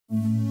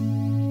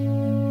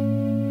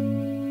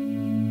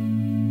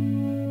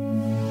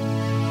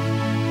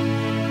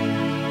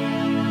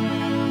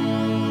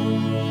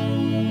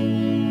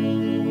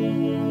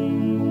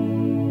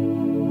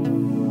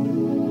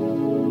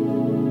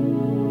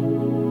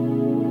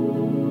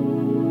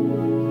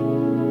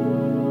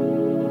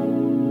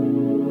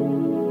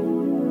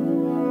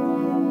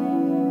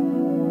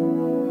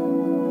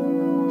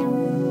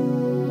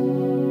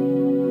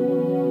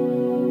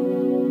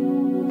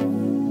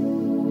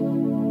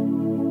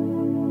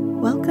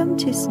Welcome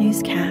to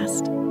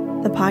Snoozecast,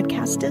 the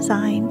podcast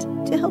designed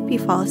to help you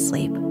fall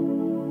asleep.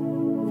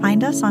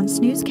 Find us on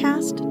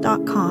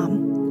snoozecast.com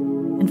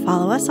and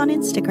follow us on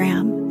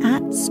Instagram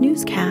at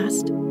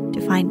snoozecast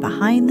to find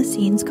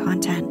behind-the-scenes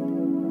content.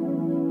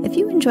 If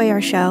you enjoy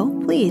our show,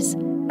 please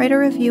write a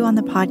review on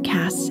the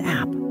podcast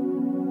app.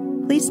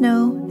 Please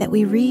know that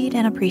we read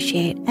and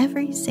appreciate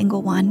every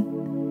single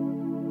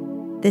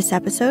one. This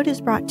episode is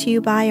brought to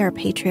you by our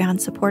Patreon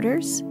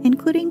supporters,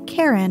 including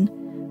Karen,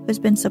 who has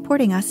been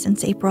supporting us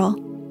since April.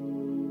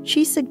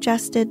 She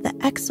suggested the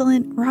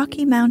excellent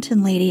Rocky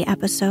Mountain Lady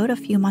episode a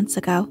few months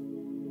ago.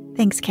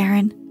 Thanks,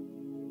 Karen.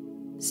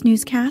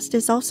 Snoozecast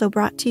is also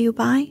brought to you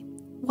by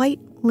White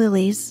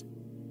Lilies.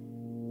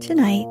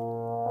 Tonight,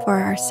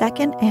 for our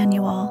second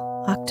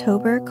annual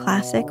October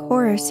Classic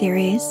Horror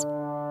Series,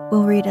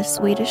 we'll read a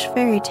Swedish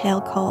fairy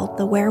tale called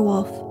The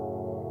Werewolf.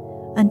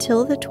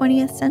 Until the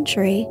 20th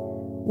century,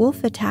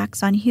 wolf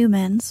attacks on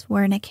humans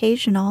were an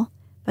occasional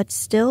but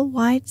still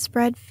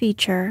widespread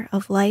feature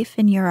of life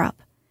in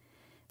Europe.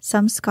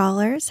 Some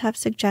scholars have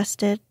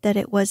suggested that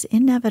it was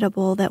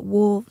inevitable that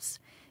wolves,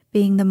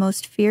 being the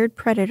most feared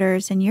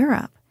predators in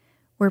Europe,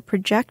 were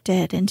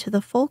projected into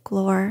the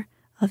folklore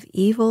of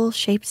evil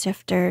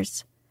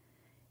shapeshifters.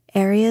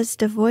 Areas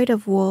devoid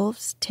of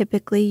wolves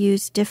typically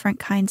use different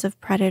kinds of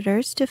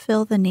predators to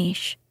fill the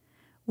niche: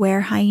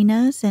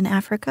 were-hyenas in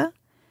Africa,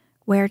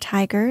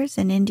 were-tigers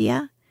in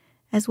India,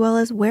 as well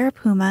as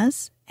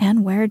were-pumas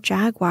and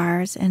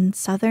were-jaguars in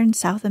southern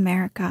South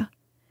America.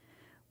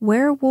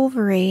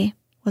 Werewolvery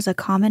was a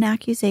common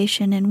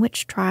accusation in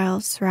witch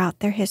trials throughout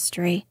their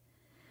history.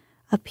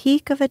 A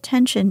peak of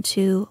attention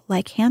to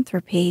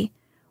lycanthropy,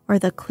 or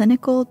the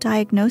clinical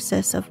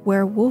diagnosis of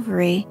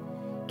werewolvery,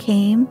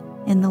 came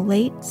in the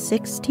late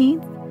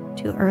 16th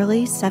to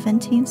early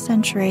 17th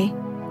century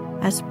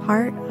as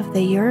part of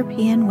the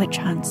European witch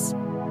hunts.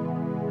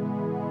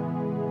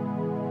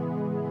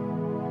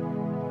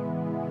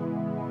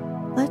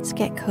 Let's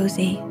get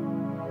cozy.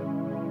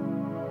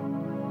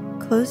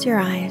 Close your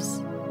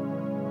eyes.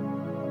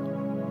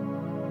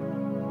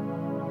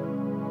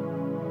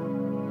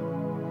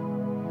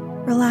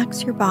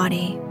 Relax your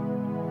body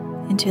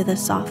into the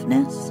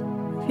softness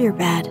of your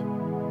bed.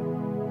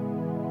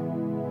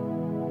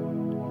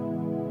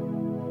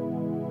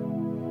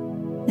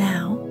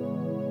 Now,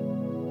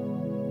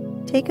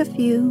 take a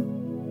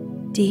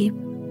few deep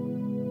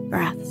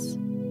breaths.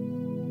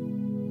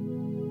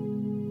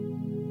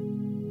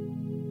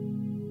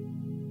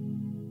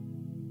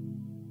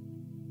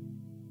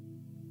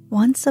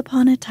 Once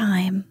upon a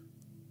time,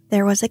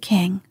 there was a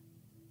king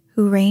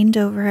who reigned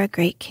over a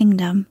great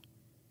kingdom.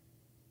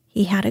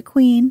 He had a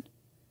queen,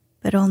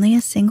 but only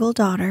a single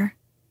daughter,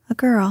 a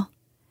girl.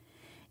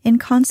 In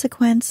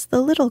consequence,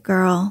 the little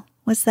girl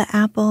was the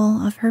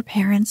apple of her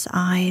parents'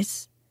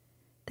 eyes.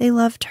 They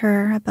loved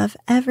her above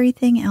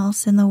everything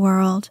else in the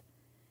world,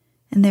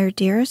 and their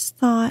dearest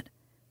thought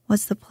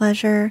was the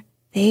pleasure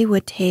they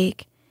would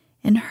take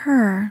in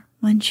her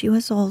when she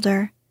was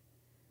older.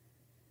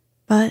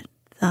 But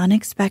the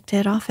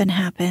unexpected often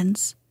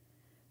happens,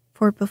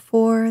 for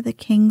before the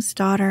king's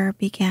daughter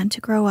began to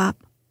grow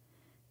up,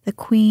 the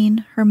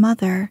queen, her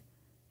mother,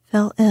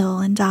 fell ill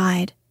and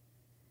died.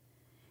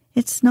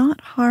 It's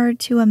not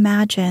hard to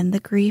imagine the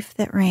grief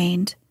that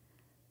reigned,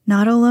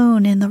 not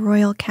alone in the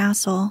royal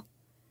castle,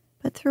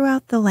 but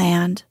throughout the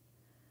land,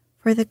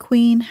 for the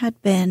queen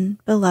had been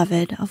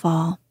beloved of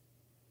all.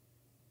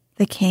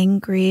 The king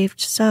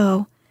grieved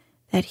so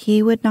that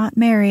he would not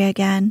marry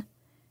again,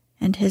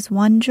 and his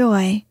one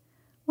joy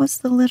was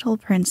the little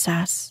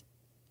princess.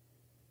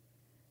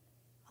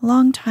 A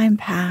long time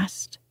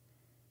passed,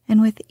 and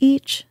with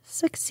each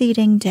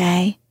succeeding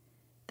day,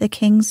 the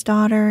king's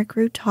daughter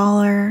grew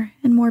taller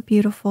and more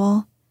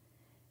beautiful,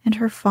 and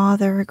her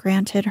father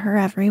granted her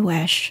every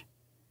wish.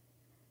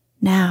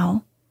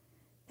 Now,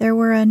 there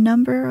were a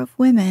number of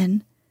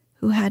women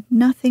who had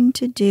nothing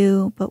to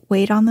do but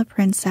wait on the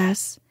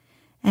princess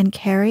and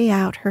carry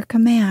out her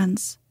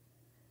commands.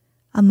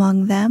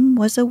 Among them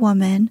was a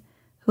woman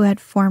who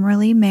had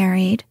formerly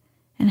married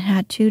and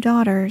had 2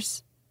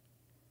 daughters.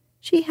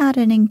 She had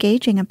an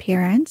engaging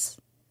appearance,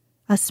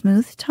 a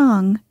smooth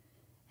tongue,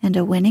 and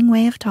a winning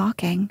way of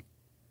talking,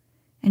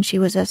 and she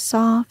was as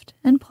soft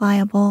and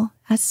pliable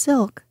as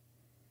silk.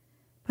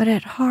 But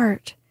at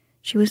heart,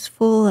 she was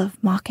full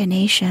of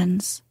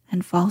machinations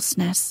and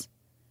falseness.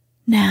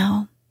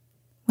 Now,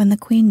 when the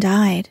queen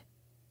died,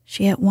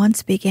 she at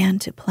once began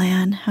to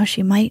plan how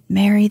she might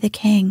marry the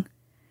king,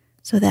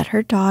 so that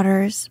her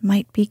daughters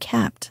might be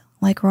kept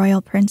like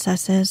royal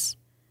princesses.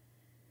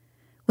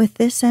 With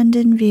this end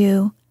in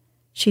view,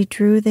 she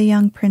drew the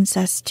young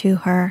princess to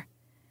her,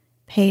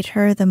 paid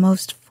her the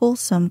most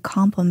fulsome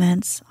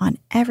compliments on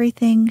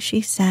everything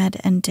she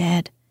said and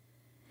did,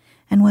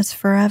 and was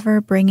forever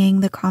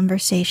bringing the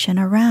conversation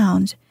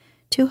around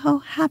to how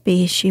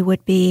happy she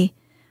would be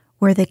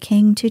were the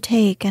king to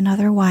take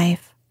another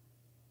wife.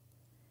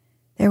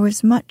 There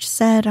was much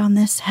said on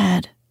this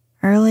head,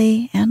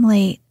 early and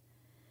late,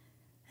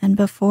 and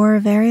before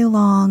very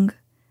long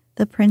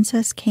the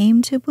princess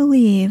came to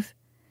believe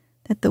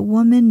that the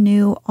woman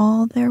knew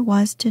all there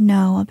was to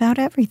know about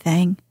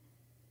everything.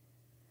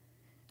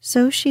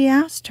 So she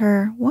asked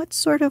her what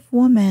sort of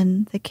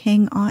woman the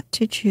king ought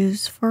to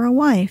choose for a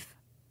wife.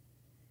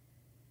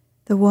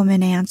 The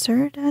woman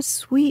answered as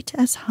sweet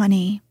as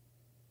honey.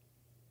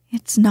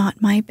 "It's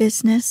not my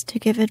business to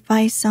give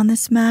advice on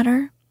this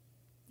matter,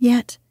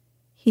 yet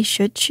he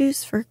should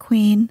choose for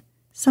queen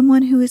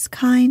someone who is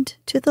kind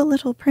to the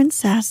little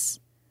princess.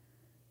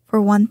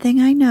 For one thing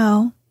I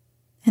know,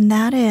 and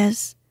that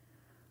is,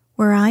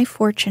 were I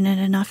fortunate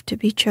enough to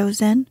be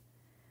chosen,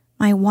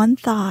 my one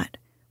thought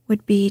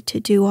would be to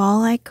do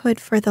all I could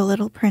for the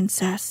little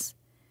princess,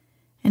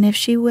 and if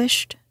she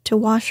wished to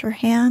wash her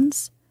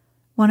hands,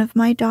 one of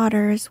my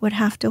daughters would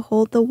have to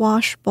hold the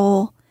wash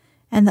bowl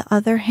and the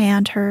other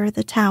hand her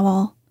the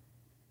towel."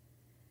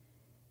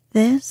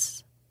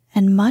 This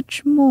and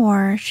much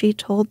more she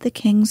told the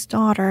king's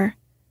daughter,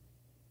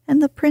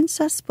 and the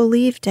princess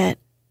believed it,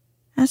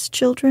 as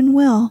children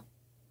will.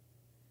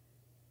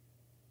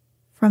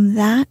 From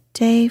that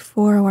day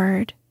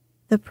forward,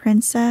 the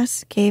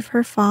princess gave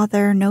her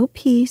father no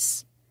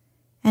peace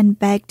and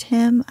begged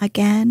him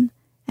again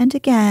and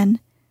again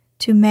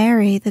to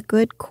marry the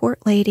good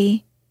court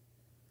lady.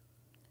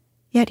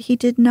 Yet he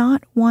did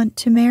not want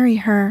to marry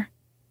her.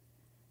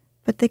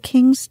 But the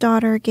king's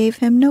daughter gave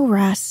him no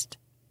rest,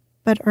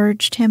 but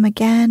urged him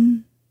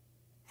again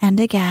and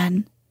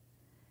again,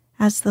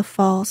 as the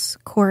false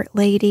court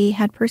lady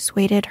had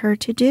persuaded her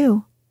to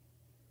do.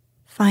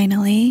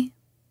 Finally,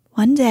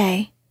 one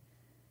day,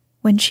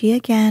 when she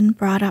again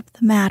brought up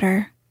the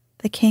matter,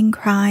 the king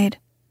cried,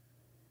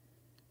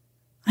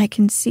 "I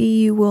can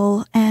see you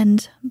will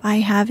end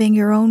by having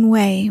your own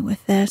way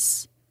with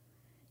this,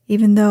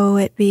 even though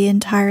it be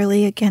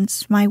entirely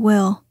against my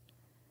will.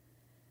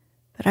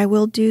 But I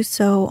will do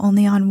so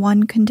only on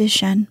one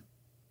condition."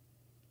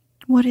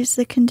 "What is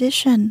the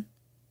condition?"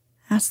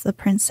 asked the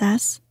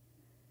princess.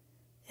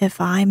 "If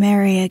I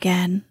marry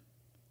again,"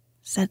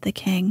 said the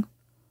king.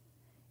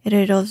 "It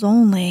is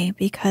only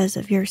because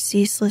of your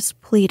ceaseless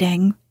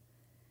pleading.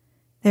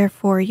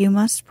 Therefore you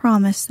must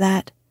promise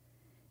that,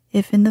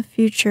 if in the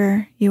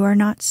future you are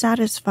not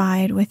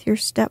satisfied with your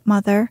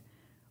stepmother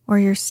or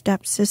your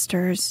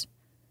stepsisters,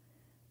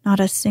 not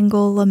a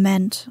single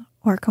lament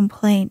or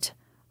complaint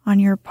on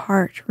your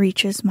part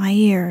reaches my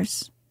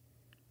ears."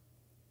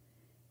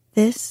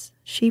 This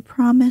she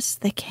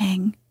promised the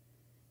king,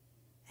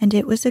 and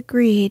it was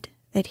agreed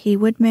that he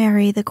would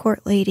marry the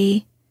court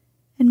lady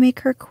and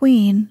make her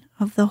queen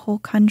of the whole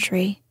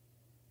country.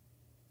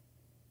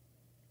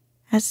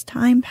 As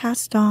time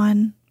passed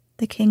on,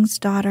 the king's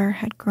daughter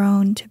had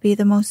grown to be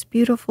the most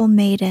beautiful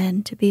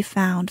maiden to be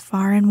found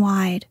far and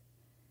wide.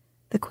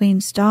 The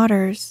queen's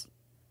daughters,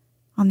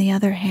 on the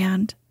other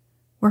hand,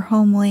 were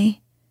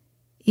homely,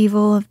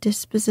 evil of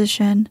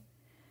disposition,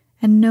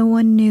 and no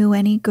one knew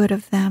any good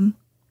of them.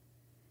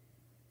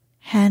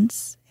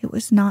 Hence, it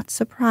was not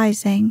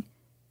surprising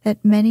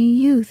that many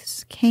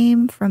youths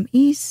came from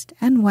east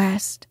and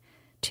west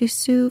to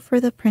sue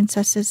for the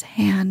princess's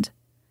hand,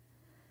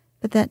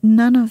 but that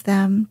none of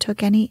them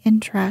took any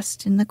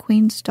interest in the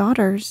queen's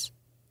daughters.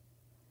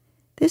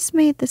 This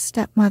made the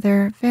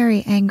stepmother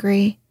very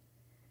angry,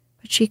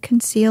 but she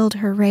concealed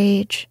her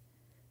rage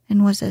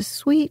and was as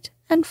sweet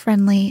and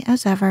friendly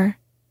as ever.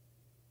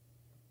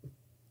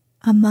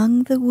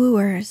 Among the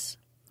wooers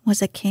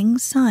was a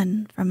king's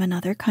son from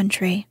another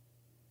country.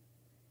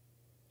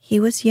 He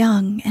was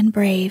young and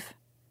brave,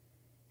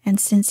 and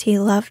since he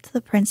loved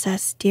the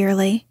princess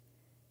dearly,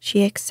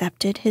 she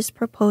accepted his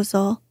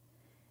proposal,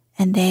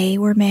 and they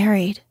were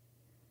married.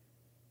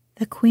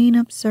 The queen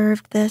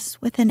observed this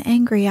with an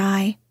angry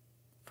eye,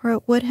 for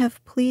it would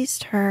have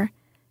pleased her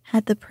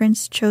had the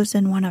prince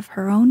chosen one of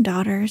her own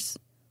daughters.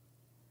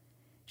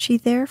 She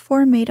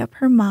therefore made up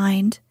her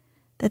mind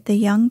that the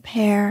young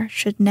pair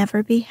should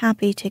never be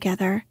happy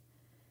together,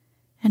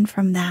 and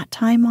from that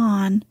time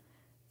on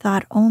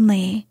thought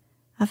only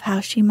of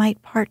how she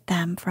might part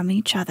them from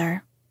each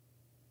other.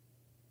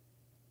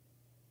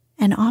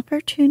 An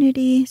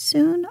opportunity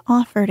soon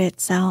offered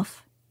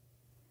itself.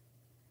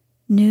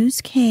 News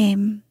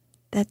came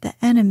that the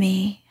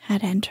enemy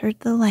had entered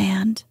the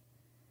land,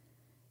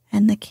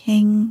 and the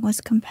king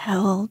was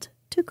compelled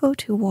to go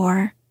to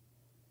war.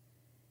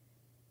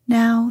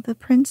 Now the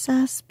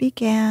princess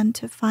began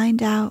to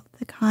find out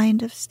the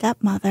kind of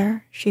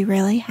stepmother she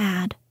really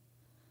had.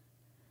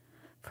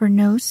 For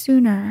no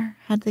sooner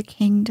had the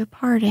king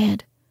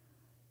departed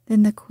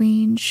than the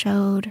queen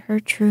showed her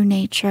true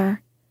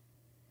nature,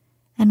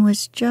 and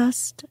was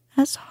just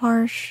as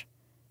harsh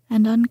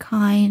and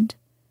unkind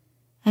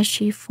as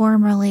she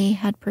formerly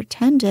had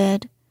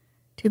pretended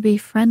to be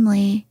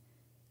friendly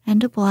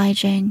and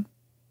obliging.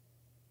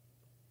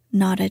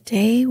 Not a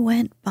day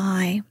went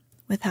by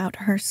without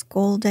her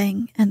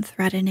scolding and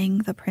threatening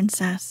the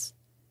princess,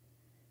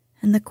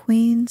 and the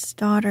queen's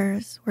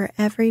daughters were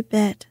every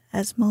bit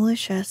as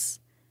malicious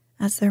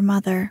as their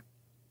mother.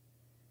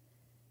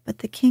 But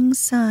the king's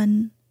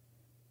son,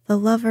 the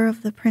lover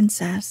of the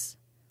princess,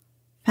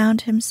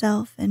 found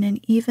himself in an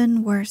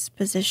even worse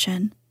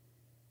position.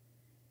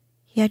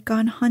 He had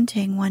gone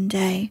hunting one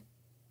day,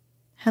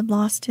 had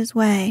lost his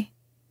way,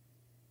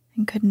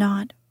 and could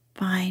not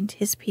find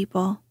his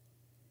people.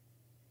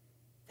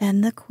 Then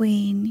the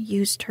queen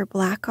used her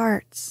black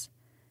arts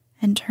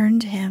and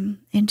turned him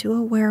into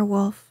a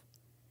werewolf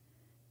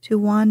to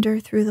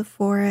wander through the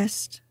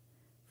forest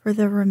for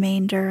the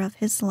remainder of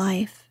his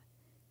life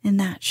in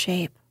that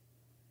shape.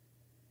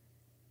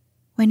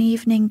 When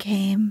evening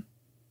came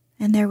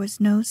and there was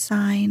no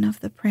sign of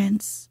the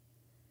prince,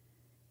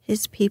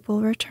 his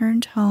people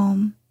returned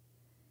home,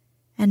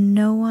 and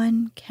no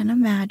one can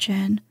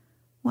imagine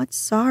what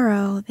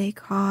sorrow they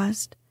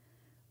caused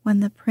when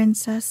the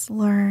princess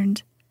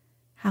learned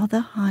how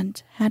the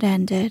hunt had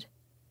ended.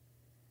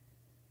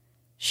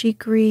 She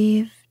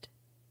grieved,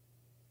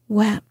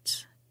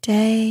 wept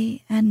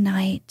day and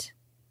night,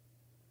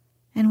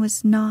 and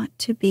was not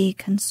to be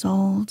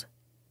consoled.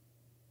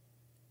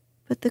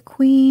 But the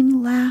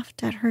queen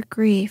laughed at her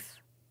grief,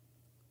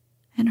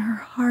 and her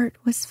heart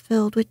was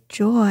filled with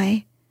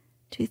joy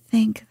to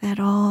think that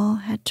all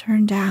had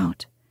turned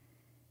out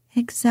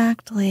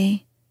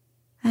exactly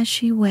as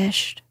she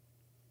wished.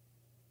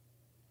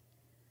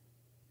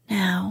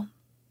 Now,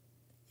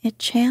 it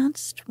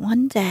chanced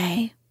one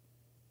day,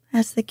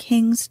 as the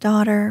king's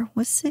daughter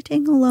was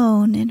sitting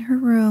alone in her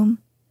room,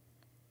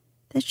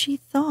 that she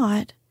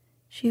thought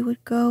she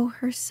would go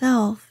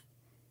herself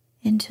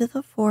into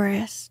the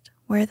forest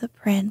where the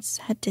prince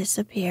had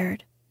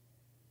disappeared.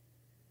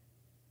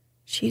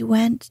 She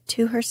went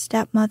to her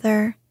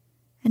stepmother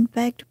and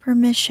begged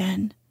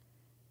permission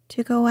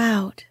to go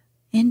out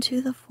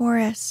into the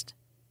forest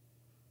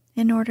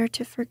in order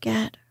to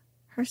forget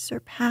her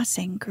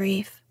surpassing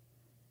grief.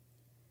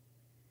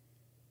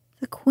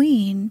 The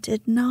queen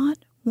did not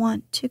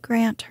want to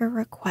grant her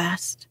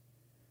request,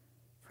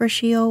 for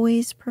she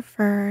always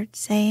preferred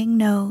saying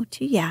no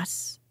to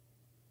yes.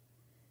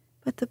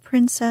 But the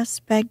princess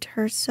begged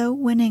her so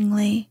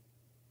winningly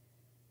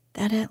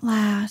that at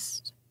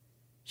last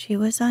she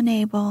was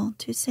unable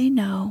to say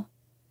no,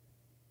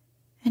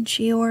 and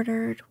she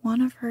ordered one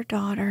of her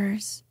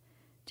daughters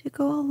to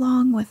go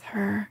along with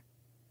her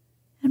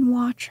and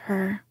watch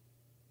her.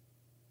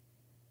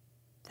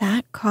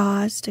 That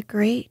caused a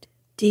great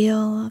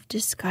deal of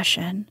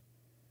discussion,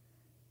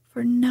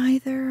 for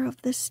neither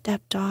of the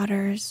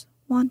stepdaughters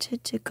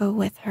wanted to go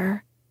with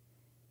her.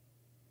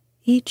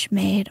 Each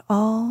made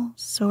all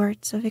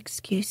sorts of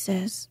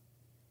excuses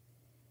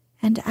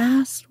and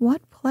asked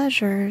what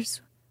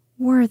pleasures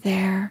were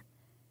there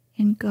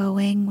in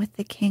going with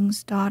the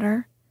king's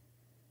daughter,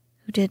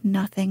 who did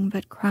nothing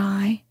but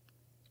cry.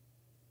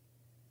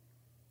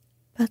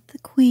 But the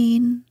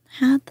queen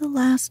had the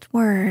last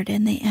word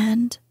in the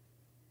end,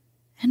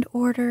 and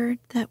ordered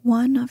that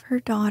one of her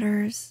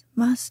daughters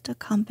must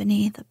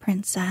accompany the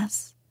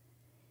princess,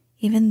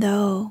 even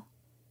though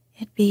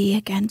it be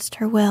against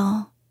her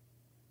will.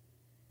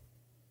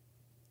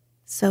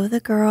 So the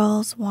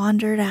girls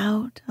wandered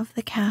out of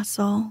the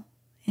castle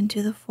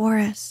into the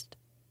forest.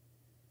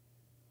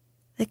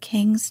 The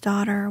king's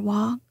daughter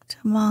walked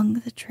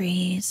among the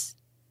trees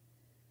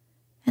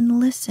and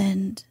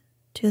listened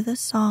to the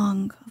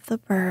song of the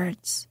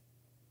birds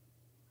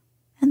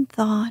and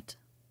thought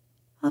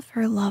of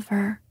her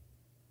lover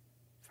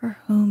for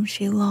whom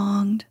she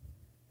longed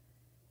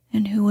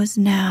and who was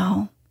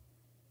now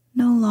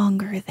no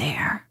longer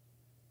there.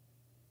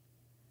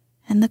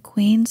 And the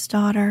queen's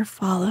daughter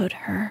followed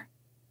her,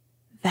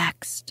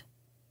 vexed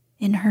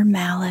in her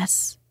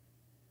malice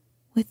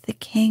with the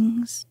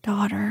king's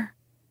daughter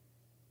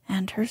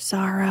and her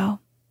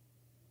sorrow.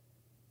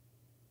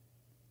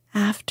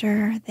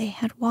 After they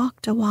had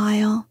walked a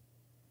while,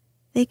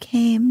 they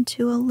came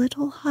to a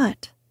little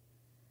hut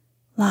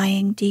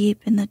lying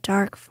deep in the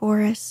dark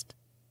forest.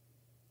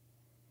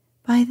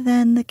 By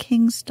then the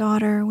king's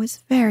daughter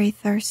was very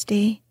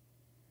thirsty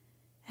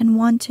and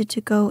wanted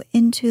to go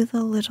into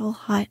the little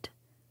hut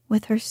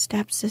with her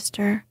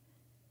stepsister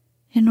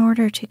in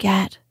order to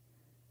get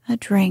a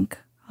drink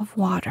of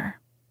water.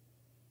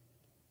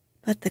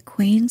 But the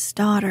queen's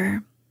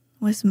daughter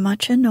was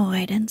much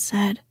annoyed and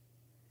said,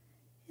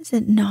 "Is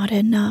it not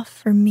enough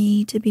for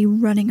me to be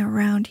running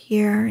around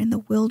here in the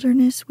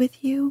wilderness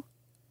with you?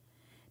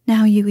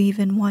 Now you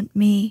even want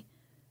me,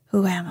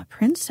 who am a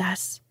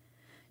princess,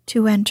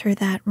 to enter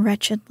that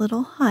wretched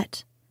little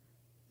hut.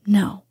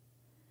 No,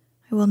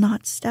 I will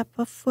not step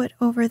a foot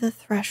over the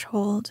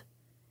threshold.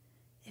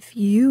 If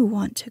you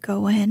want to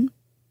go in,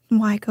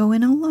 why go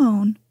in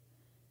alone?"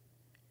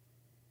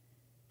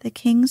 The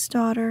king's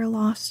daughter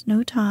lost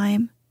no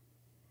time,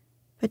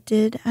 but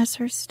did as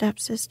her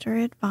stepsister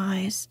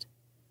advised,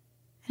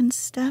 and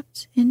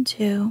stepped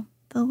into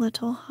the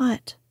little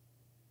hut.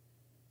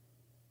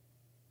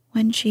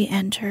 When she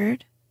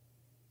entered,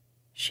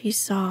 she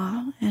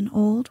saw an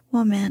old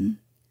woman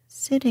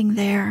sitting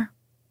there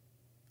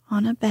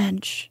on a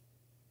bench,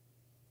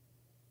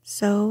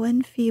 so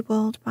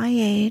enfeebled by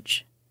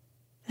age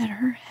that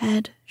her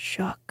head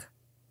shook.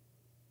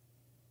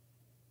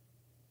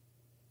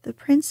 The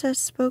princess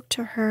spoke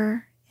to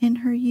her in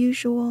her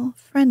usual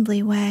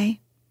friendly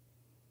way.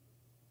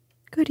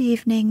 "Good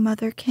evening,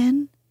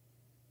 motherkin.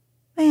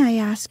 May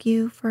I ask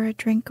you for a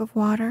drink of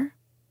water?"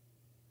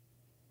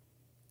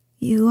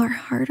 "You are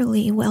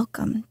heartily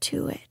welcome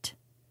to it,"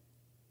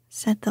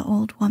 said the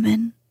old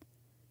woman.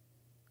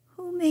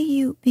 "Who may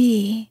you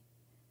be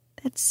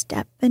that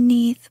step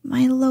beneath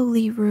my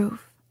lowly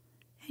roof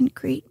and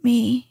greet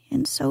me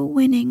in so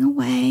winning a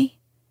way?"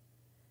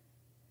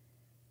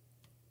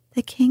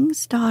 The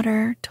king's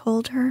daughter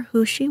told her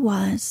who she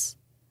was,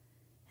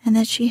 and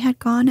that she had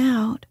gone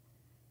out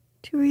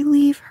to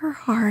relieve her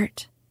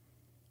heart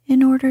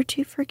in order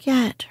to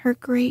forget her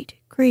great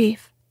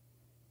grief.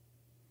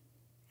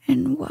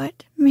 "And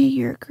what may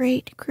your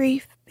great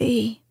grief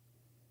be?"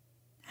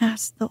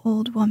 asked the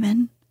old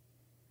woman.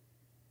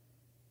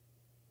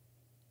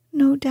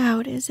 "No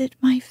doubt is it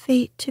my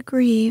fate to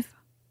grieve,"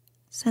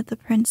 said the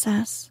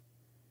princess,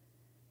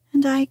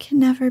 "and I can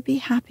never be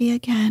happy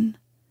again.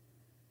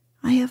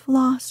 I have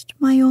lost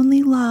my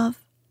only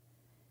love,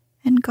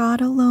 and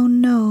God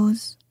alone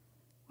knows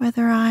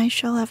whether I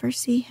shall ever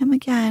see him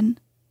again."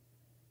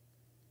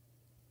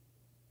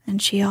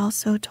 And she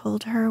also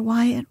told her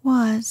why it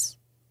was,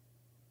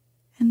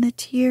 and the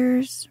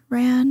tears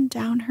ran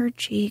down her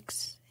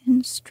cheeks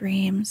in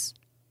streams,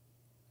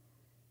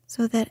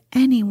 so that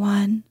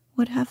anyone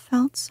would have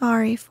felt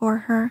sorry for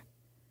her.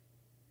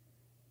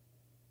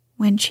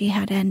 When she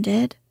had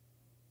ended,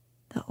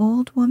 the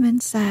old woman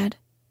said,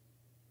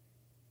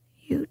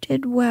 "You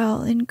did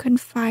well in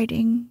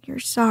confiding your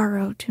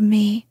sorrow to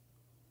me.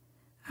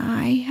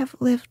 I have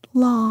lived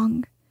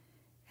long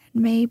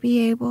and may be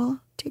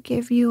able to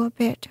give you a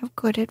bit of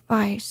good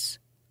advice.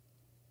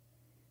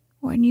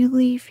 When you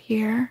leave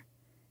here,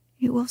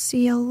 you will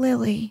see a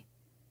lily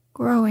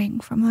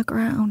growing from the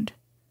ground.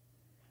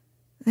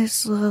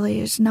 This lily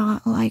is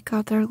not like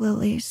other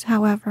lilies,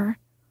 however,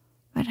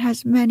 but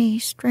has many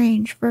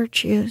strange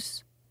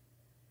virtues.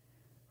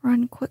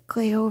 Run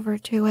quickly over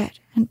to it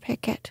and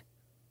pick it.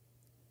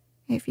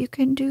 If you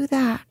can do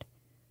that,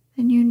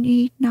 then you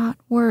need not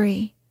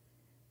worry,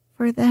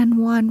 for then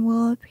one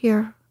will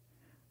appear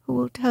who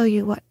will tell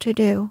you what to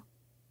do."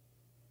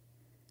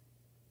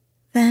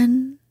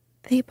 Then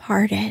they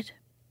parted,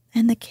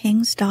 and the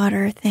king's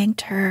daughter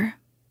thanked her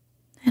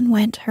and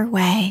went her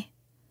way,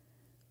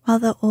 while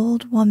the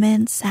old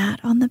woman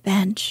sat on the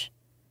bench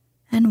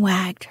and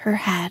wagged her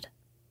head.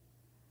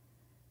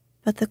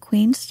 But the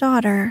queen's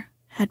daughter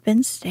had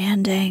been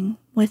standing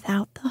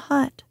without the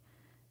hut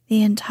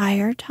the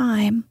entire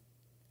time,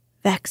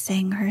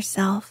 vexing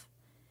herself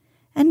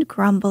and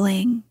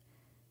grumbling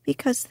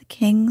because the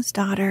king's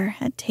daughter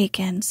had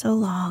taken so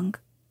long.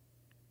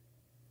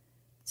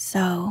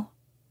 So,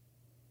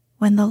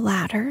 when the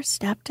latter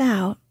stepped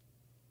out,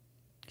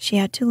 she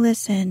had to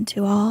listen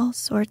to all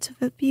sorts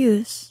of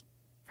abuse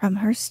from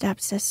her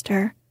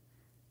stepsister,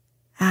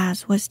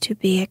 as was to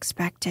be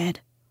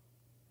expected.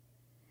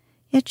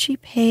 Yet she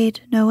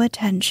paid no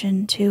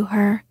attention to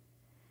her,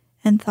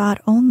 and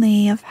thought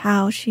only of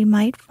how she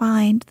might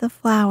find the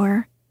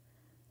flower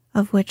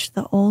of which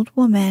the old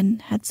woman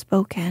had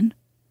spoken.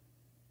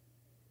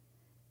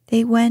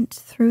 They went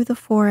through the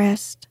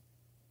forest,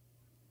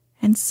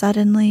 and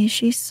suddenly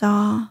she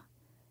saw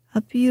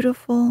a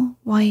beautiful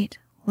white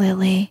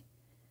lily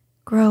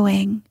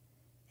growing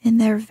in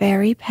their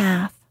very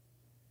path.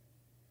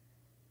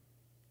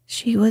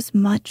 She was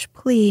much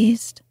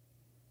pleased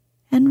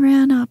and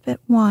ran up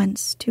at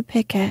once to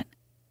pick it.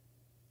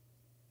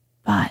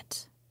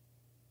 But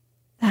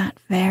that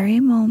very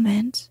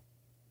moment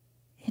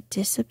it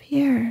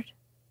disappeared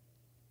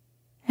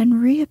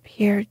and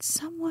reappeared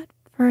somewhat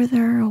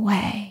further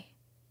away.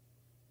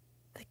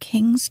 The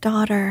king's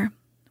daughter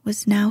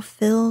was now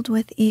filled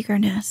with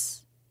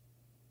eagerness,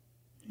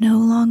 no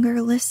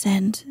longer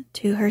listened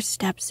to her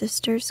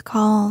stepsister's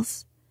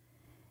calls,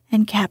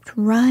 and kept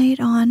right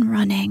on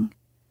running.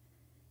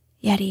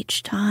 Yet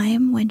each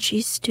time when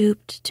she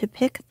stooped to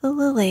pick the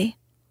lily,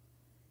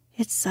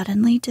 it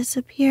suddenly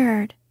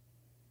disappeared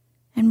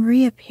and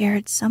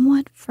reappeared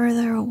somewhat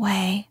further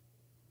away.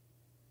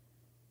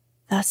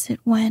 Thus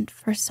it went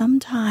for some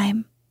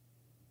time,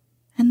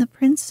 and the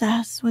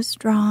princess was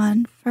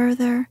drawn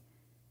further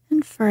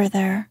and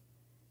further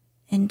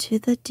into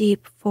the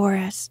deep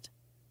forest.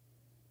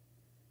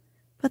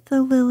 But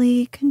the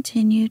lily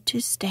continued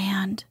to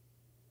stand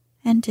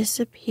and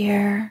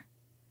disappear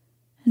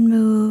and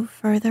move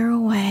further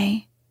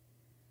away,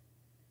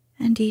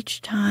 and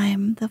each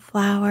time the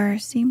flower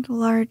seemed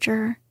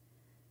larger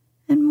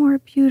and more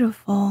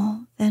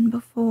beautiful than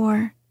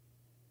before.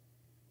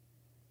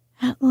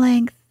 At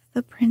length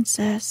the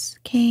princess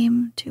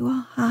came to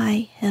a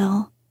high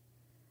hill.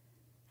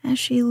 As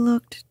she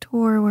looked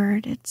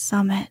toward its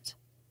summit,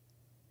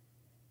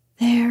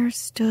 there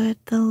stood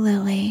the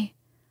lily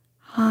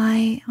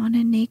high on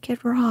a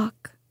naked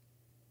rock,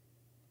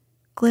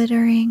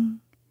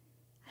 glittering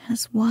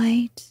as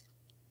white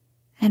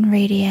and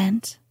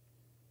radiant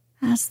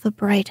as the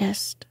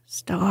brightest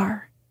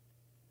star.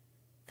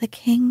 The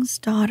king's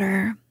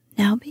daughter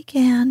now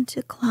began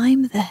to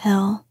climb the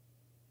hill,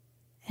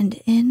 and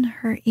in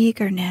her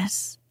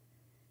eagerness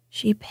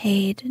she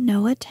paid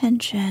no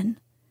attention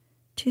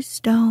to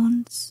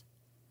stones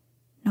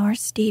nor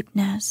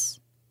steepness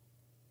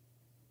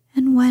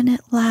And when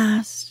at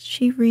last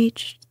she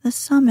reached the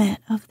summit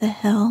of the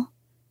hill,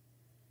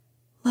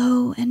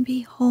 lo and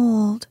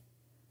behold,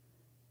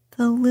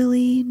 the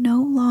lily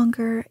no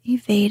longer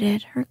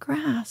evaded her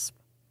grasp,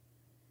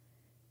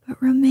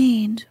 but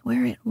remained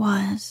where it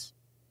was,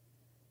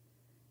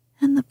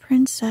 and the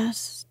princess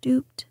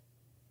stooped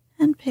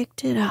and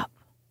picked it up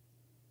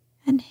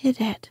and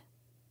hid it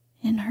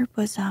in her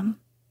bosom.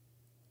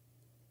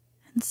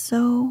 And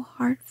so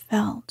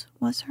heartfelt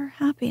was her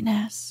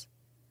happiness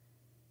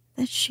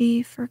that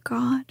she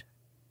forgot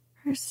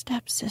her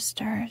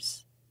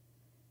stepsisters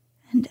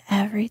and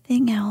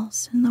everything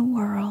else in the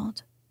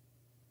world.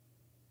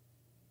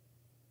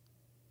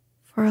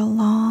 For a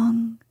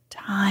long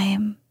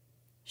time,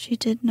 she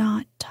did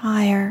not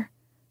tire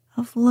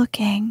of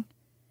looking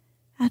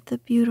at the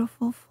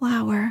beautiful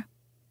flower.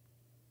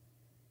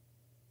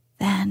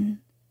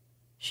 Then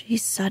she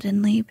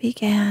suddenly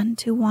began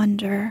to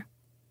wonder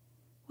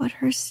what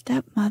her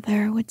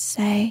stepmother would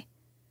say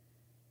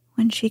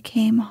when she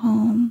came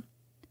home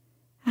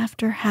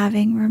after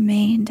having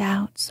remained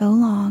out so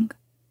long.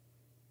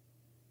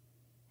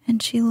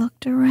 And she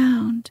looked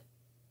around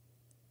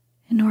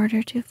in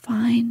order to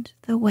find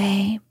the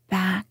way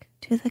back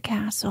to the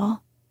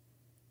castle.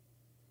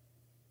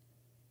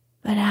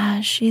 But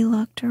as she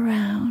looked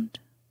around,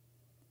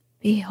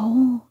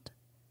 behold,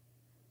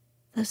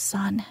 the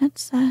sun had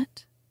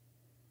set,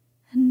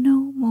 and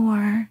no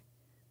more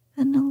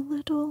than a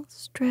little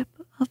strip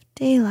of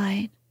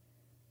daylight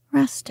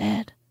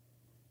rested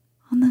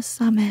on the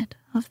summit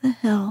of the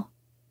hill.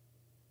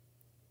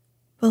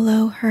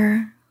 Below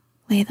her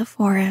lay the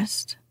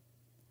forest,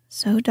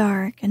 so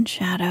dark and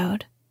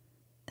shadowed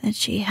that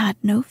she had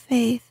no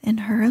faith in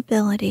her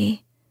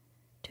ability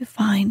to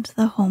find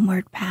the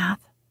homeward path.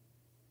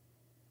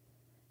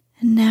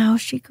 And now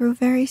she grew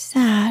very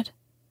sad,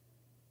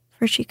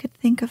 for she could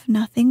think of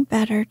nothing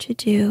better to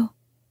do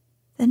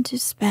than to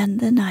spend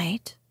the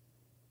night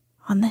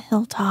on the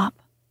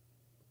hilltop.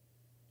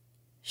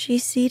 She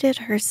seated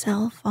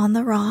herself on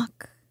the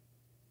rock,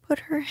 put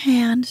her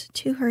hand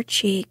to her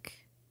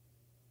cheek,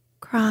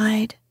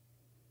 cried,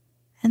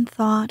 and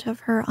thought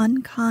of her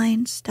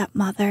unkind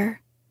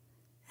stepmother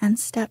and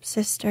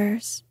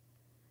stepsisters,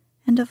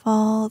 and of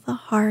all the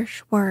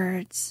harsh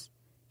words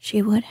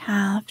she would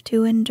have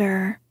to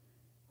endure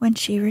when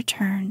she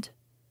returned.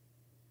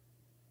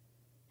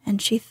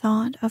 And she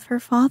thought of her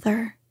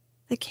father,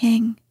 the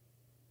king,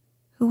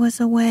 who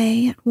was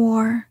away at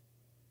war,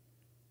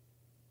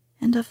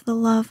 and of the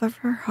love of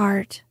her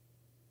heart,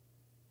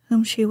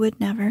 whom she would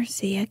never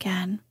see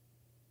again.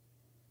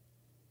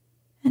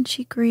 And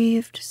she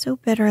grieved so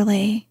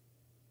bitterly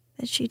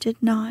that she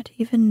did not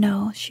even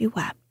know she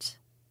wept.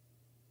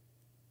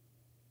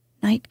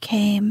 Night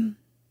came,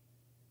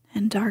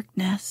 and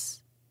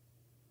darkness,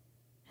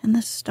 and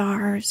the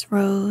stars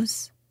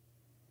rose,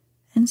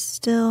 and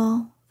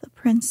still the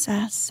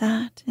princess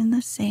sat in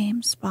the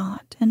same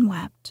spot and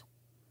wept.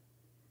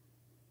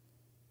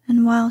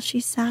 And while she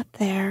sat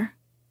there,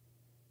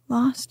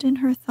 lost in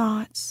her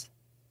thoughts,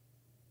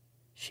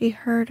 she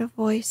heard a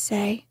voice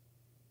say,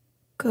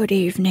 "Good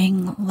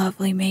evening,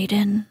 lovely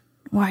maiden.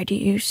 Why do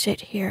you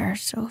sit here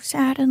so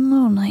sad and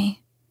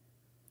lonely?"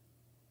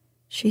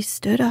 She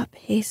stood up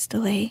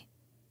hastily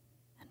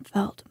and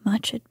felt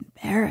much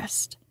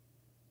embarrassed,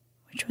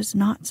 which was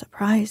not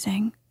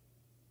surprising.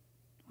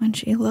 When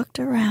she looked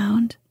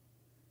around,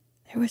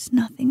 there was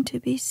nothing to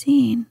be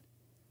seen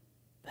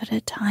but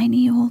a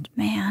tiny old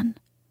man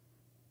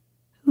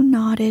who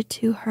nodded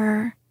to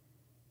her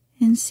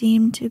and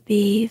seemed to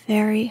be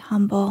very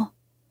humble.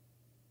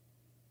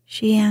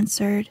 She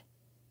answered,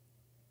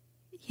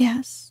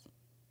 "Yes,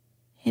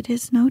 it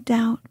is no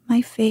doubt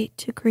my fate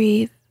to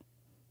grieve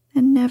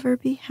and never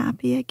be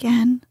happy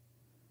again.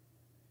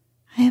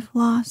 I have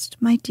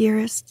lost my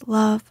dearest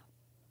love,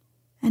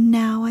 and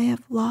now I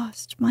have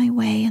lost my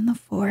way in the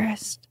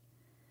forest,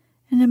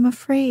 and am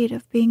afraid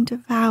of being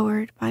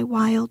devoured by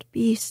wild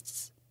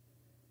beasts."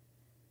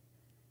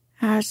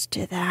 "As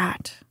to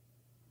that,"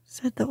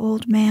 said the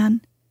old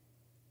man,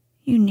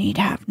 "you need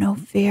have no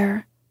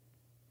fear.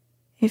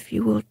 If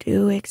you will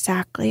do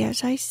exactly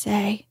as I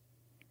say,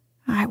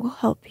 I will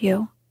help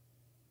you."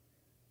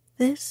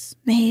 This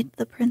made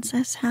the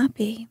princess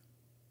happy,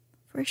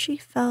 for she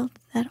felt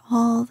that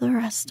all the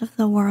rest of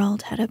the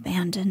world had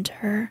abandoned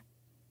her.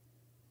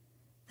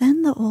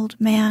 Then the old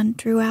man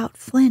drew out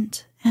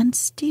flint and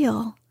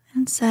steel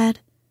and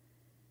said,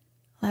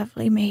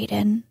 "Lovely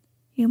maiden,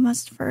 you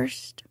must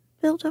first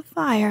build a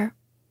fire."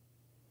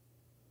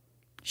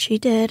 She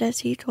did as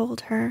he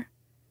told her,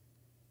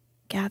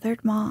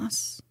 gathered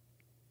moss,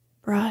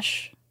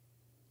 brush,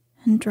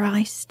 and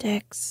dry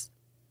sticks,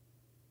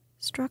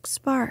 struck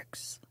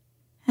sparks,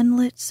 and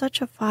lit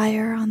such a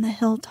fire on the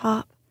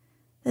hilltop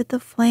that the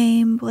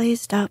flame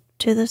blazed up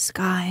to the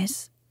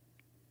skies.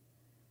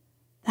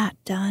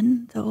 That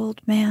done, the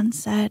old man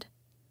said,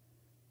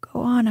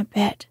 "Go on a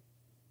bit,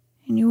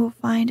 and you will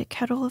find a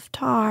kettle of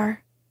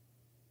tar.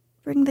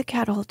 Bring the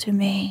kettle to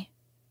me."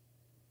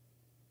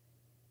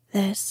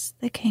 This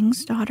the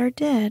king's daughter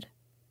did.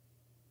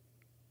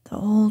 The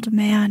old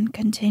man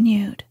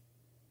continued,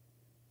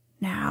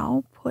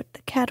 Now put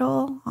the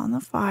kettle on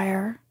the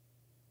fire."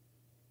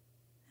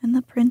 And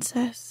the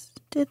princess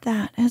did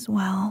that as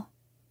well.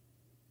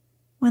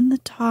 When the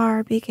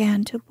tar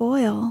began to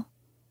boil,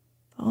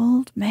 the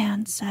old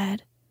man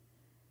said,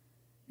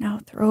 "Now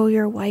throw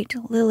your white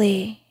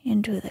lily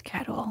into the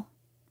kettle."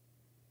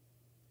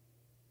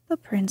 The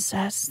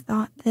princess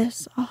thought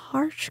this a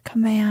harsh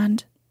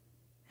command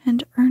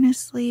and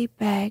earnestly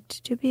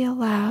begged to be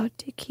allowed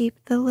to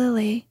keep the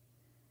lily.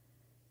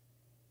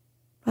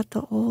 But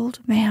the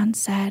old man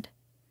said,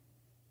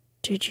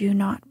 "Did you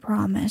not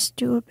promise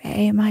to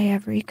obey my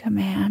every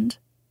command?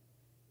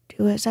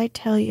 Do as I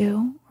tell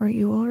you, or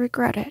you will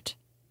regret it."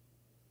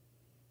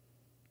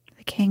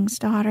 The king's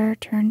daughter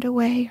turned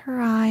away her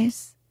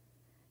eyes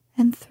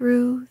and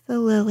threw the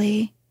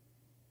lily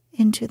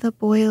into the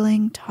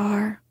boiling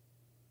tar.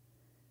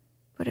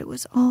 But it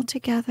was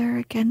altogether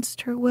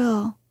against her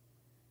will,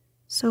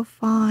 so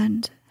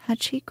fond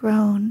had she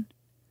grown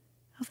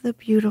of the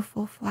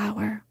beautiful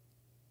flower.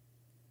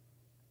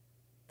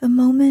 The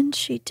moment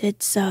she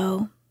did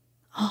so,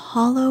 a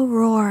hollow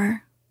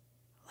roar,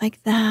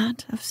 like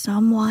that of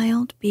some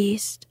wild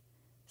beast,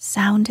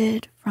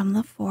 sounded from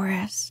the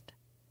forest.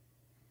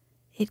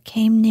 It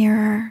came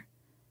nearer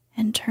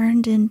and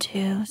turned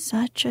into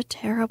such a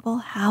terrible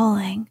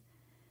howling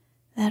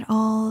that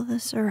all the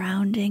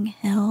surrounding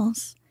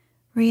hills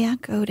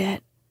re-echoed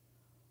it.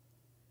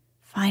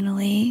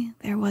 Finally,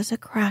 there was a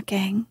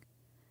cracking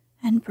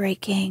and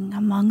breaking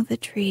among the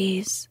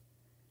trees,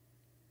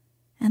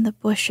 and the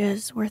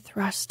bushes were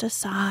thrust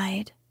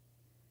aside,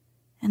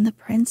 and the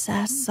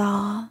princess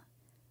saw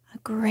a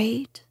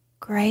great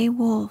gray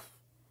wolf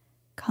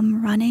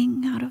come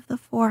running out of the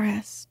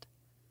forest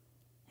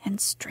and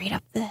straight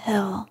up the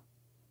hill.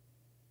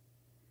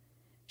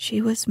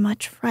 She was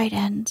much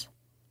frightened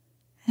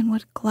and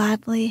would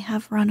gladly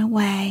have run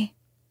away,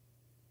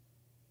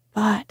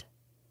 but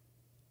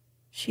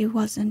she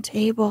wasn't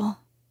able.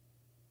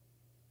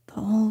 The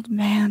old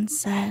man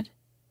said,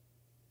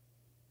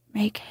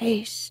 "Make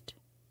haste,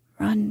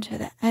 run to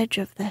the edge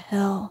of the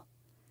hill,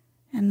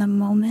 and the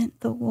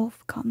moment the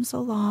wolf comes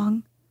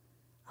along,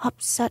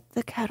 upset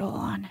the kettle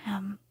on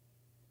him."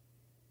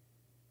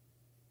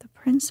 The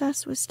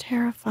princess was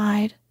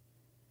terrified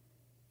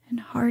and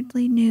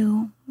hardly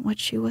knew what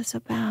she was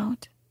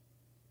about.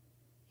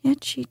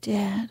 Yet she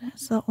did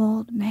as the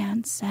old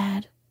man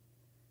said,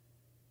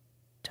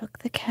 took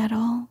the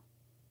kettle,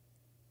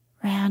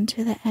 ran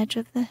to the edge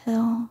of the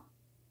hill,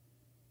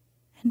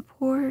 and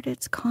poured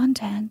its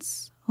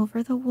contents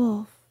over the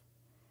wolf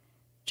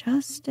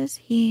just as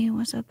he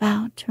was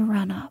about to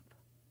run up.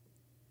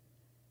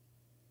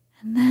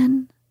 And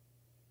then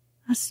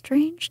a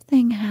strange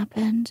thing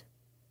happened.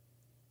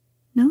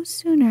 No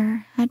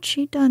sooner had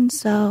she done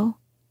so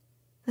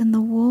than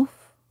the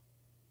wolf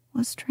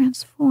was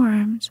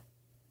transformed,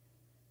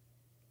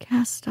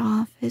 cast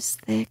off his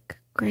thick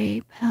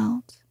gray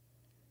pelt,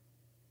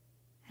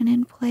 and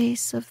in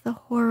place of the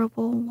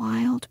horrible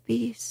wild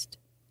beast,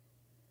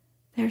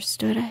 there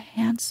stood a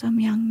handsome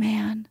young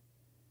man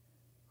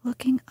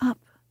looking up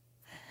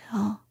the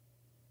hill.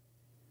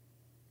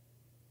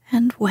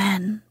 And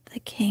when the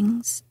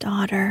king's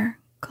daughter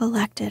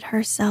collected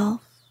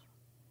herself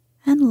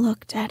and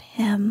looked at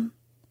him,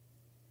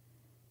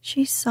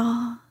 she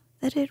saw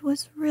that it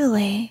was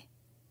really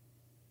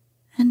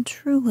and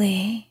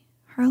truly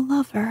her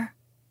lover,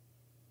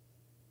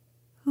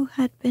 who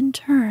had been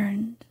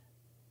turned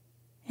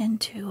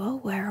into a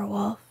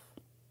werewolf.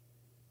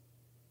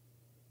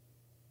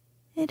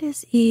 It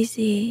is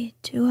easy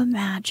to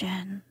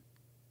imagine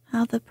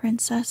how the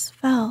princess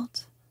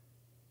felt.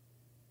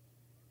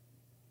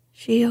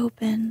 She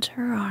opened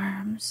her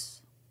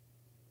arms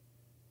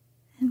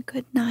and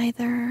could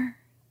neither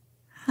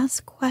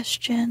ask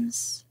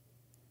questions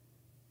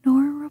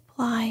nor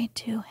reply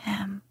to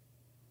him.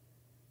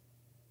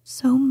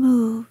 So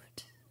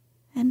moved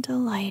and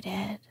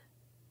delighted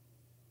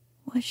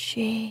was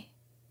she.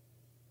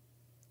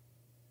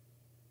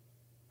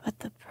 But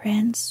the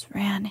prince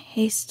ran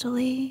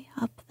hastily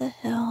up the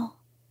hill,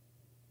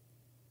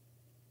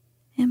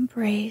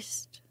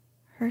 embraced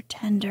her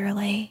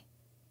tenderly,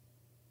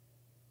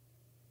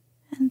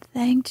 and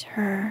thanked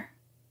her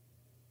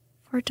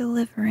for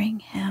delivering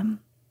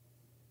him.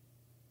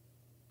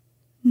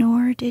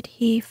 Nor did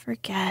he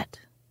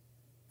forget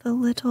the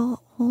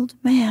little old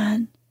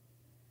man,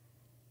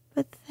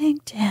 but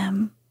thanked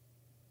him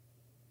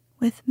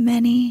with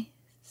many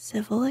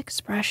civil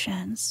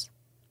expressions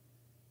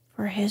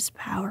for his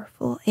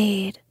powerful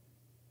aid.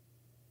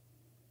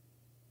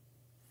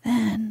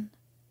 Then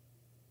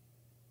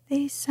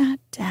they sat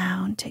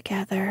down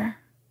together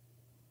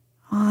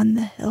on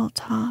the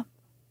hilltop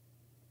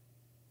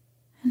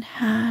and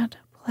had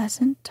a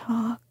pleasant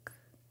talk.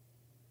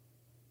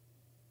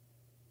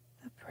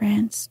 The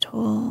prince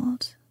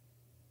told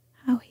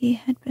how he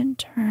had been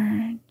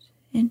turned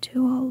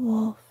into a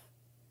wolf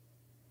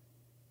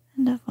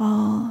and of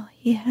all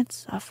he had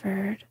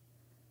suffered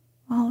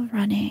while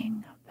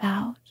running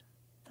about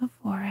the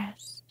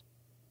forest.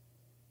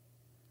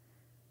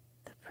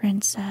 The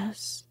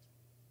princess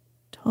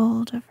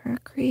told of her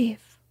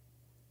grief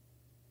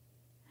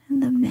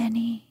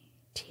many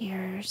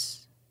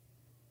tears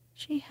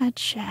she had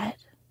shed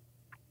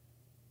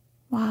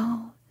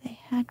while they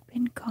had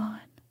been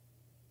gone.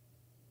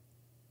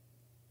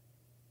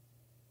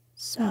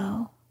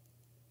 So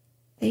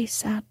they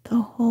sat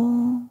the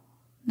whole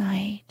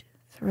night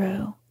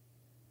through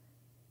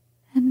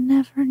and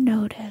never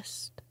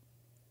noticed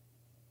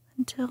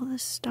until the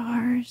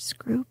stars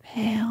grew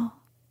pale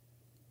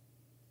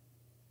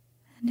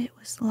and it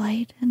was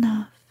light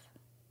enough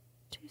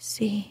to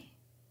see.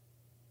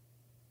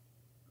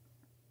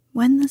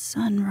 When the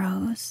sun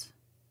rose,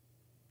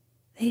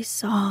 they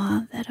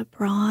saw that a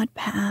broad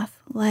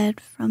path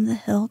led from the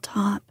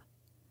hilltop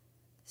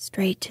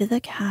straight to the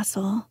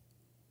castle,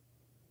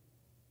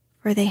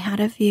 for they had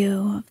a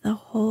view of the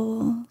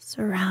whole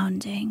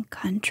surrounding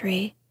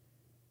country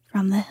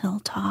from the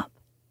hilltop.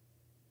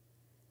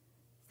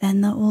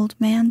 Then the old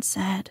man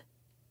said,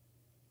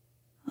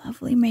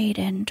 "Lovely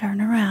maiden,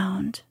 turn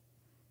around.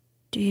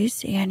 Do you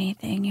see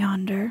anything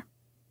yonder?"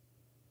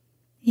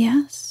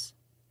 "Yes,"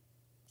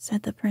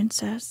 said the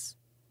princess.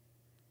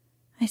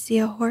 "I see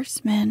a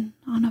horseman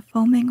on a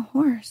foaming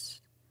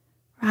horse,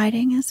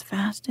 riding as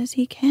fast as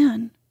he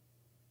can."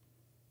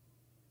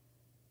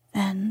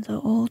 Then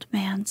the old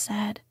man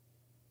said,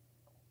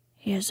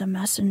 "He is a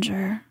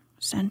messenger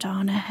sent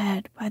on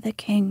ahead by the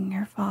king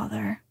your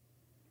father,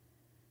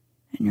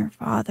 and your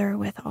father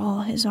with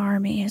all his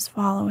army is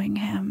following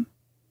him."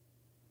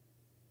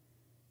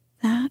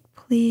 That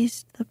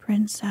pleased the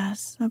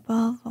princess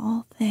above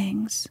all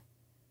things,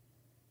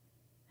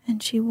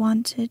 and she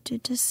wanted to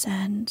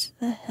descend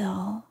the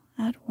hill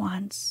at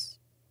once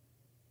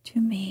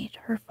to meet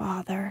her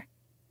father.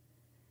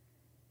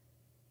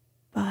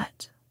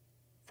 But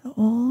the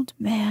old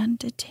man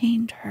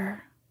detained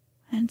her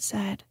and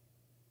said,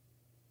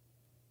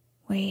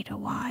 "Wait a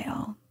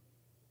while.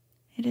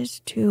 It is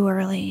too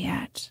early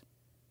yet.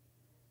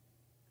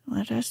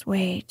 Let us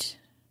wait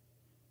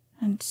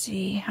and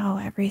see how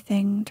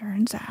everything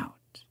turns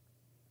out."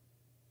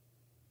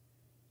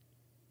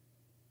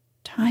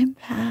 Time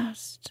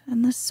passed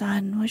and the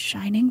sun was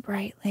shining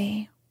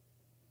brightly,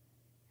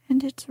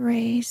 and its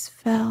rays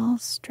fell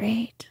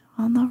straight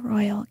on the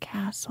royal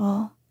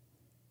castle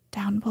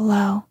down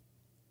below.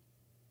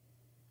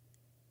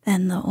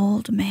 Then the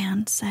old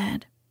man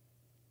said,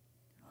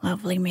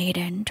 "Lovely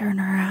maiden, turn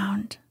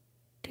around.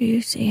 Do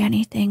you see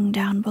anything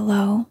down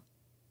below?"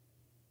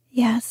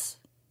 "Yes,"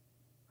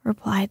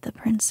 replied the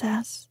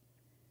princess.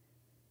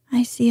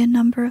 "I see a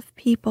number of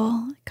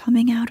people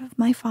coming out of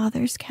my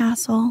father's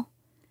castle,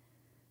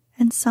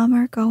 and some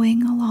are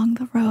going along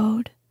the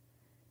road,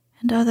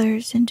 and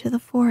others into the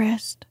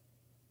forest."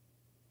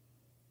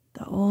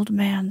 The old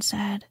man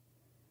said,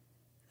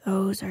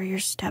 "Those are your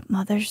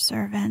stepmother's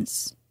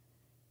servants.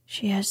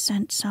 She has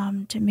sent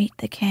some to meet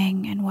the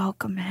king and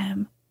welcome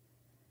him,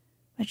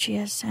 but she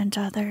has sent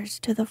others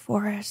to the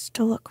forest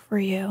to look for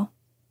you."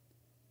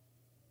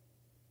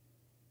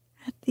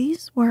 At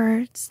these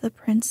words, the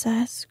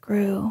princess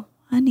grew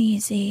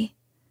uneasy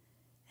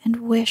and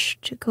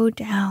wished to go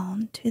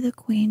down to the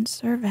queen's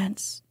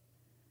servants.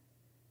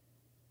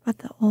 But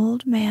the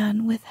old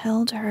man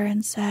withheld her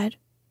and said,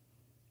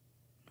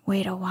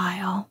 "Wait a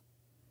while,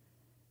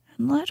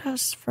 and let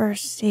us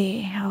first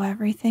see how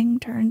everything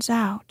turns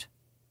out."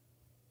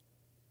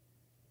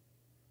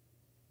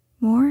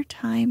 More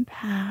time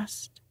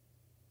passed,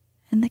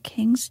 and the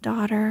king's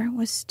daughter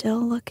was still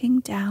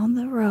looking down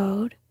the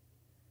road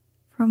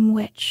from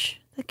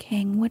which the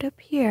king would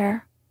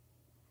appear,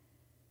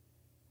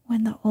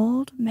 when the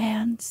old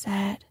man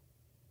said,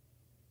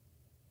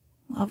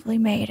 "Lovely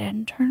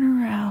maiden, turn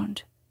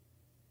around.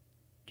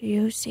 Do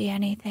you see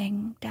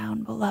anything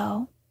down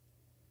below?"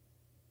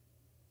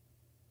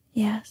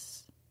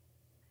 "Yes,"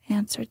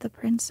 answered the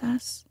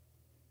princess.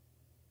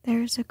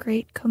 "There is a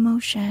great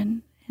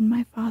commotion in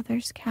my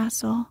father's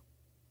castle.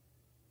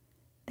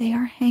 They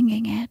are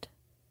hanging it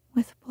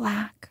with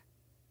black."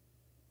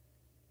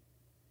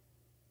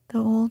 The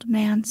old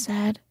man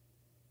said,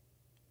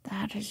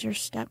 "That is your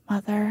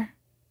stepmother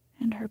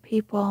and her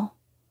people.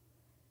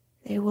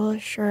 They will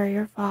assure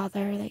your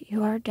father that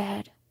you are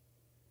dead."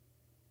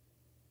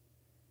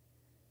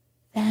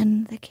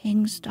 Then the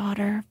king's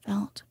daughter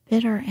felt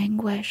bitter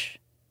anguish,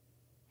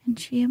 and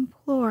she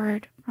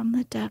implored from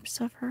the depths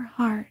of her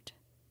heart,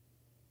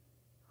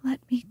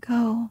 let me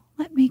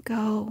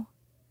go,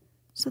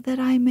 so that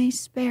I may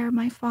spare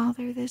my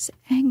father this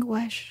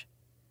anguish."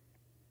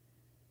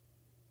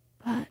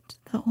 But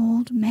the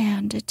old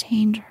man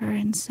detained her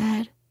and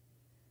said,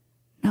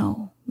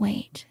 "No,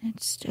 wait,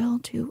 it's still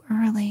too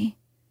early.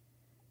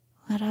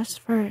 Let us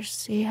first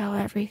see how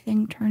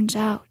everything turns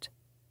out."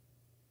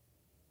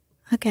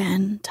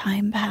 Again,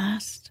 time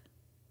passed.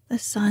 The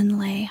sun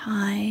lay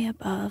high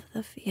above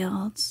the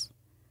fields,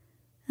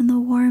 and the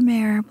warm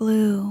air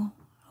blew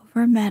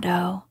over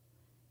meadow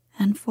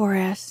and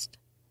forest.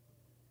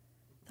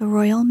 The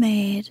royal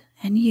maid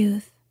and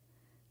youth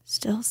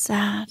still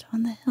sat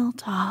on the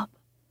hilltop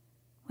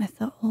with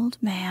the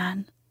old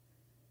man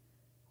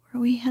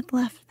where we had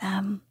left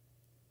them.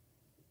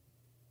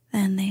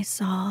 Then they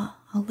saw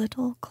a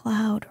little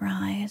cloud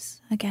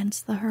rise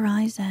against the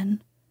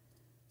horizon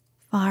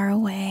far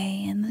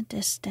away in the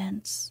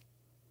distance,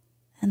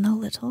 and the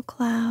little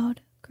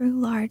cloud grew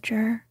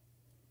larger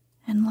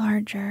and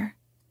larger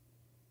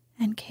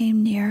and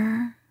came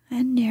nearer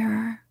and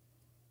nearer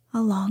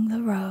along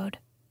the road.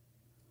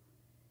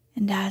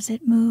 And as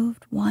it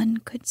moved, one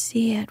could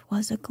see it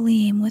was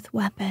agleam with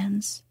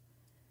weapons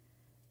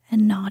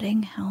and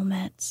nodding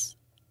helmets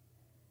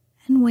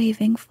and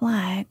waving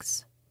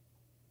flags.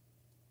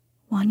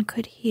 One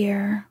could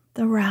hear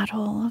the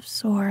rattle of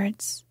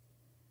swords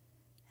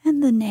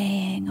and the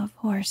neighing of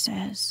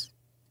horses,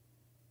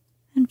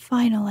 and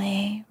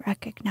finally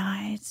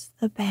recognize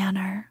the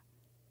banner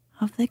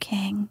of the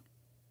king.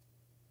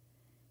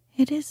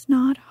 It is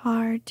not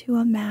hard to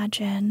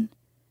imagine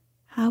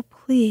how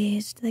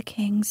pleased the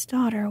king's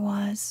daughter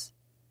was,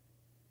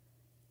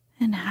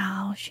 and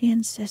how she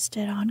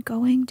insisted on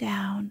going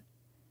down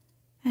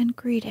and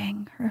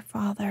greeting her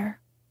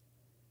father.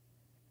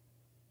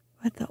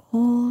 But the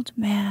old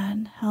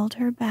man held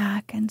her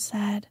back and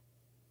said,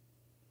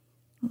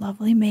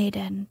 "Lovely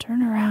maiden,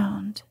 turn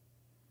around.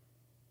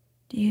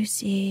 Do you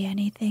see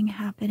anything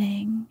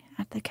happening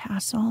at the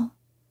castle?"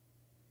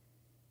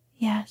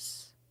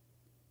 "Yes,"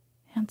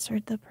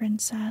 answered the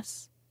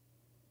princess.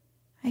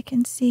 "I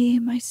can see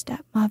my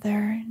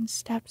stepmother and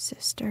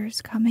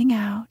stepsisters coming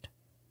out,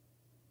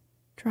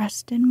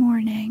 dressed in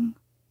mourning,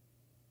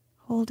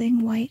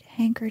 holding white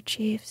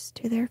handkerchiefs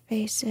to their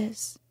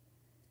faces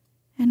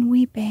and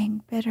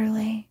weeping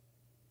bitterly."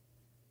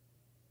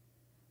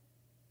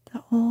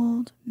 The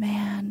old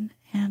man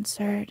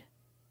answered,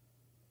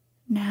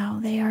 "Now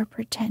they are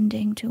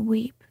pretending to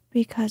weep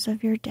because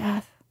of your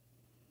death.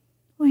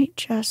 Wait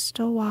just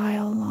a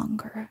while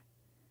longer.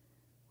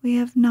 We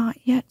have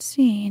not yet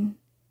seen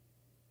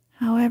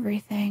how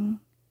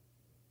everything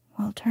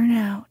will turn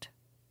out."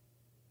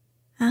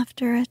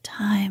 After a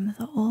time,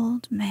 the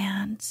old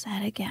man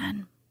said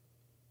again,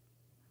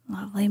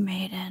 "Lovely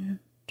maiden,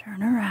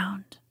 turn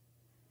around.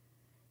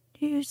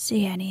 Do you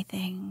see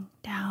anything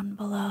down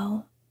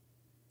below?"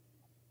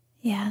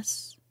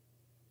 "Yes,"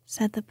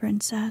 said the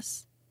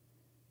princess.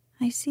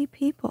 "I see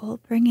people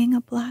bringing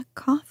a black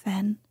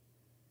coffin.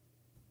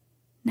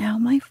 Now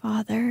my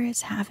father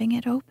is having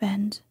it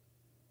opened.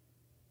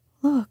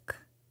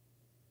 Look,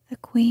 the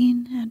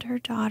queen and her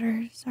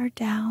daughters are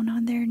down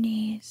on their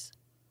knees,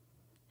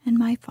 and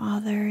my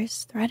father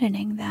is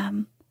threatening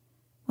them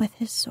with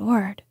his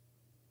sword."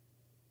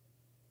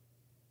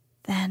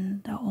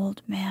 Then the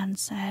old man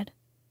said,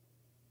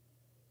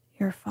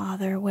 "Your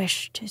father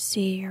wished to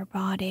see your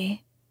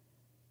body,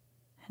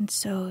 and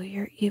so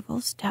your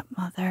evil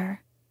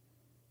stepmother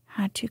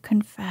had to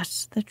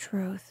confess the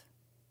truth."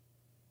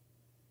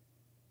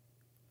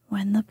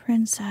 When the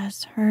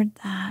princess heard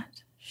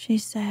that, she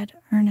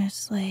said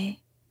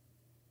earnestly,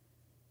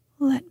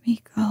 let me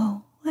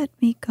go,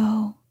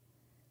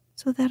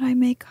 so that I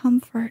may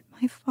comfort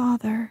my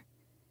father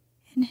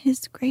in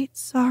his great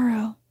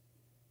sorrow."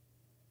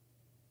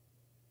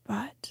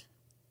 But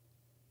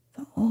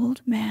the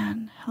old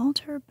man held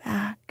her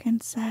back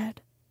and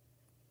said,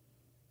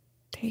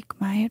 "Take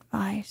my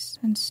advice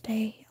and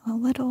stay a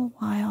little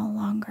while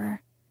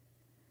longer.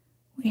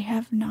 We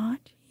have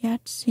not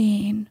yet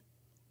seen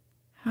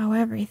how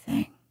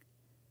everything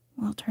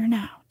will turn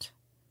out."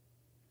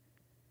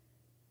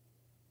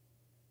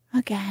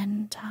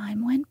 Again,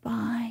 time went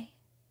by,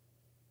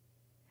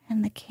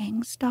 and the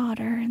king's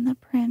daughter and the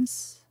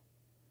prince,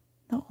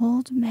 the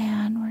old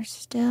man, were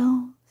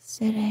still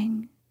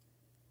sitting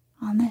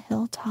on the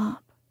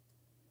hilltop.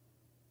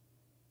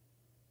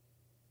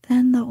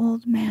 Then the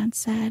old man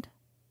said,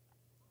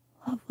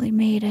 "Lovely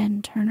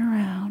maiden, turn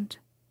around.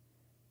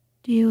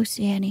 Do you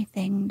see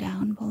anything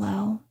down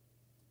below?"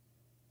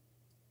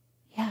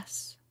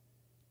 "Yes,"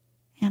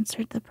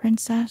 answered the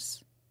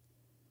princess.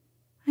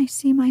 "I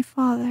see my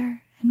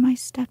father and my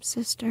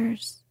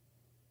stepsisters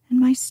and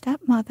my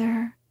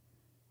stepmother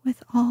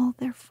with all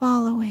their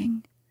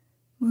following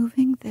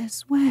moving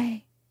this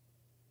way."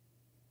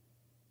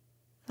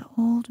 The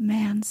old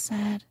man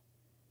said,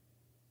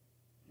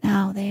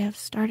 "Now they have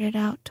started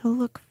out to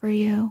look for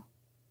you.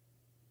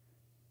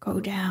 Go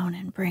down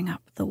and bring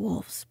up the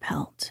wolf's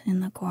pelt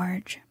in the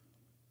gorge."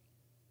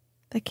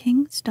 The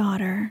king's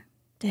daughter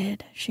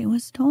did as she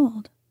was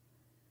told.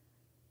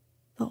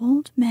 The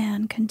old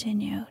man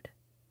continued,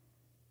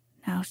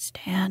 "Now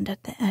stand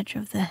at the edge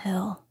of the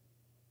hill."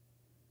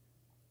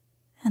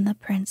 And the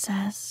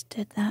princess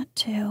did that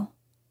too.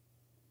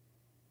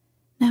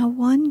 Now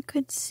one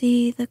could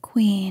see the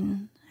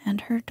queen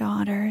and her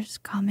daughters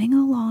coming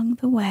along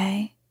the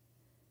way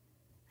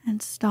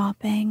and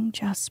stopping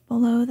just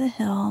below the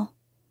hill.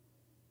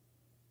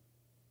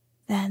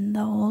 Then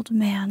the old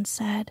man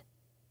said,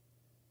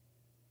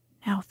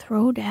 "Now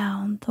throw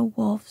down the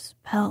wolf's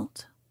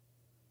pelt."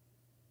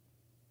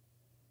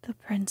 The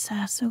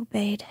princess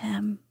obeyed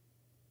him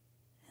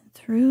and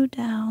threw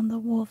down the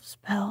wolf's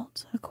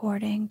pelt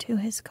according to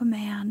his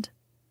command.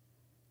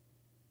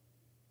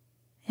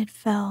 It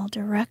fell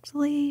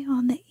directly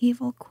on the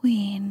evil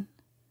queen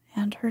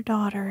and her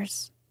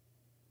daughters.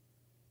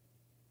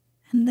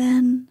 And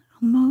then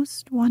a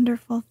most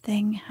wonderful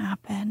thing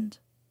happened.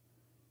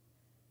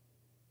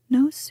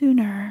 No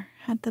sooner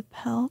had the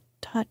pelt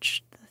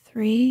touched the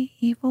three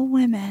evil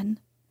women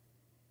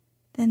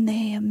than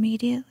they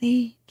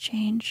immediately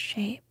changed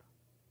shape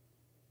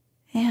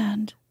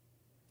and,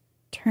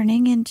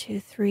 turning into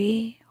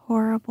three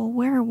horrible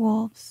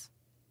werewolves,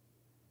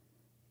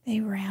 they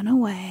ran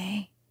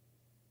away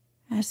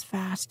as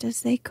fast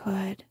as they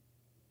could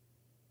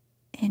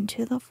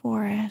into the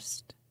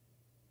forest,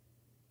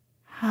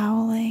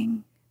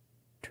 howling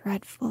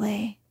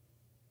dreadfully.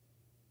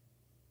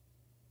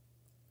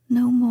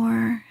 No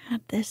more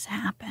had this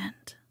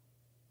happened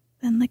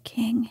than the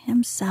king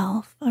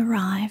himself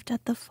arrived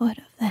at the foot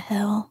of the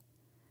hill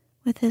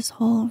with his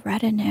whole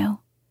retinue.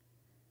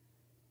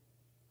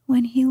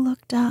 When he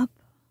looked up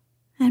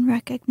and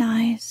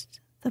recognized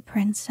the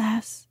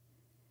princess,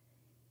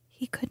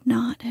 he could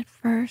not at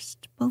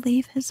first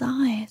believe his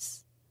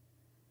eyes,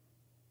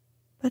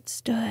 but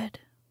stood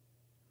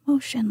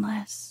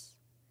motionless,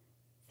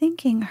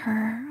 thinking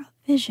her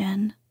a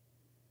vision.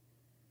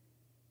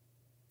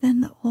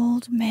 Then the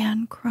old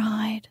man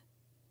cried,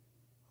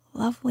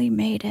 "Lovely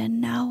maiden,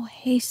 now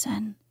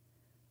hasten,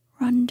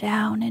 run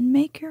down and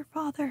make your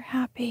father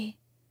happy."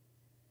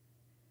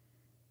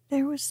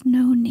 There was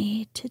no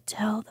need to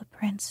tell the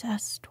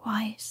princess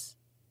twice.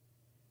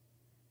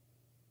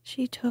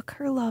 She took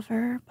her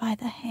lover by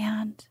the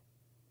hand,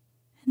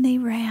 and they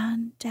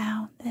ran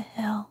down the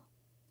hill.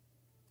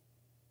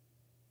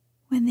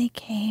 When they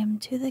came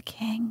to the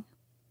king,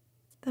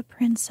 the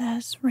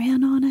princess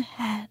ran on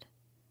ahead,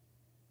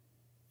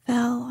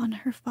 fell on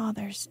her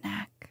father's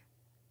neck,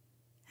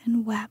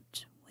 and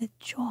wept with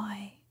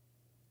joy.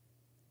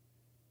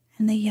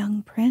 And the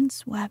young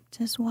prince wept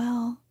as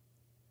well,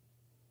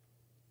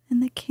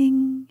 and the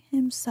king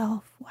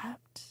himself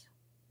wept,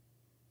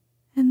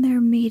 and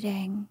their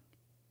meeting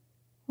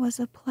was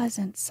a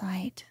pleasant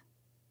sight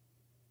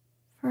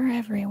for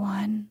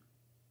everyone.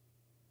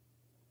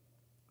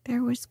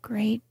 There was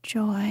great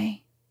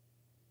joy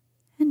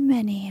and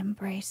many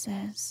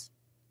embraces,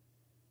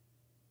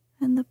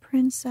 and the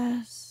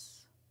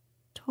princess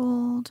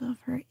told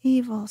of her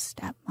evil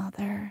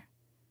stepmother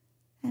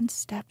and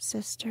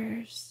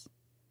stepsisters,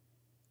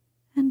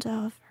 and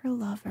of her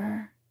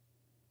lover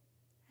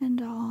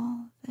and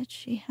all that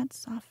she had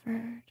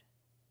suffered.